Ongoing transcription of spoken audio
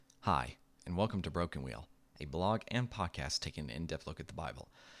Hi, and welcome to Broken Wheel, a blog and podcast taking an in-depth look at the Bible.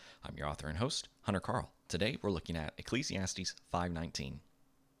 I'm your author and host, Hunter Carl. Today we're looking at Ecclesiastes 5:19.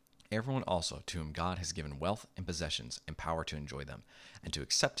 Everyone also to whom God has given wealth and possessions and power to enjoy them, and to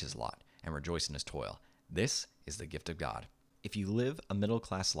accept his lot and rejoice in his toil. This is the gift of God. If you live a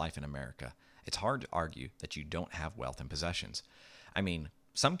middle-class life in America, it's hard to argue that you don't have wealth and possessions. I mean,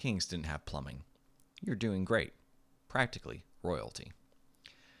 some kings didn't have plumbing. You're doing great. Practically royalty.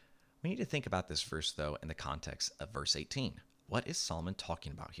 We need to think about this verse, though, in the context of verse 18. What is Solomon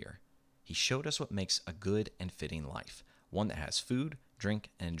talking about here? He showed us what makes a good and fitting life, one that has food, drink,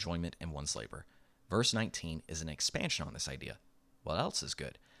 and enjoyment in one's labor. Verse 19 is an expansion on this idea. What else is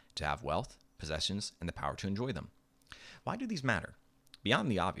good? To have wealth, possessions, and the power to enjoy them. Why do these matter?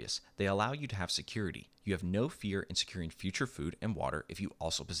 Beyond the obvious, they allow you to have security. You have no fear in securing future food and water if you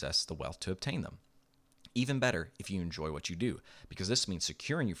also possess the wealth to obtain them. Even better if you enjoy what you do, because this means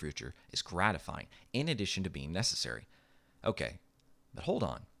securing your future is gratifying in addition to being necessary. Okay, but hold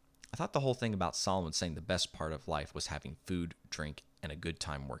on. I thought the whole thing about Solomon saying the best part of life was having food, drink, and a good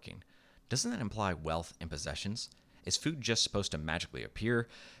time working. Doesn't that imply wealth and possessions? Is food just supposed to magically appear?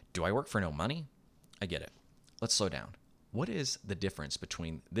 Do I work for no money? I get it. Let's slow down. What is the difference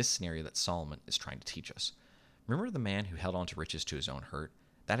between this scenario that Solomon is trying to teach us? Remember the man who held on to riches to his own hurt?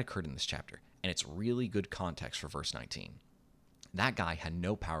 That occurred in this chapter, and it's really good context for verse 19. That guy had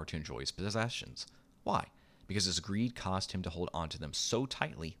no power to enjoy his possessions. Why? Because his greed caused him to hold on to them so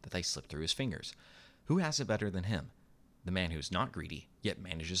tightly that they slipped through his fingers. Who has it better than him? The man who's not greedy, yet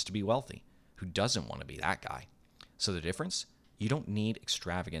manages to be wealthy, who doesn't want to be that guy. So the difference? You don't need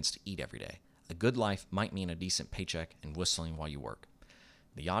extravagance to eat every day. A good life might mean a decent paycheck and whistling while you work.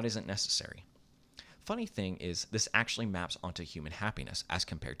 The yacht isn't necessary. Funny thing is, this actually maps onto human happiness as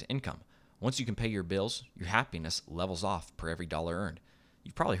compared to income. Once you can pay your bills, your happiness levels off per every dollar earned.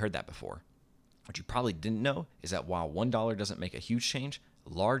 You've probably heard that before. What you probably didn't know is that while $1 doesn't make a huge change,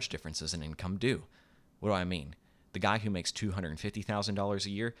 large differences in income do. What do I mean? The guy who makes $250,000 a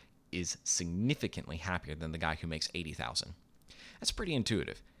year is significantly happier than the guy who makes $80,000. That's pretty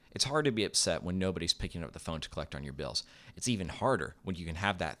intuitive. It's hard to be upset when nobody's picking up the phone to collect on your bills. It's even harder when you can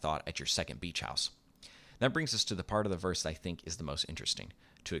have that thought at your second beach house. That brings us to the part of the verse that I think is the most interesting.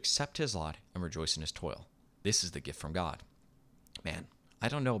 To accept his lot and rejoice in his toil. This is the gift from God. Man, I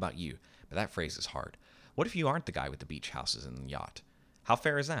don't know about you, but that phrase is hard. What if you aren't the guy with the beach houses and the yacht? How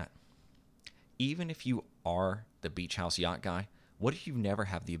fair is that? Even if you are the beach house yacht guy, what if you never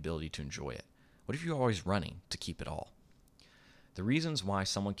have the ability to enjoy it? What if you're always running to keep it all? The reasons why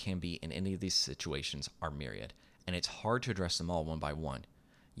someone can be in any of these situations are myriad, and it's hard to address them all one by one.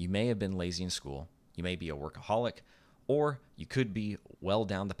 You may have been lazy in school, you may be a workaholic, or you could be well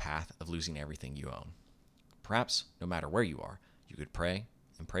down the path of losing everything you own. Perhaps, no matter where you are, you could pray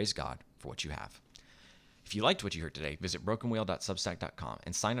and praise God for what you have. If you liked what you heard today, visit brokenwhale.substack.com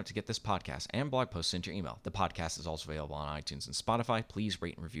and sign up to get this podcast and blog posts sent to your email. The podcast is also available on iTunes and Spotify. Please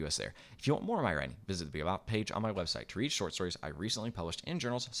rate and review us there. If you want more of my writing, visit the About page on my website to read short stories I recently published in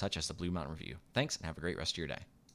journals such as the Blue Mountain Review. Thanks, and have a great rest of your day.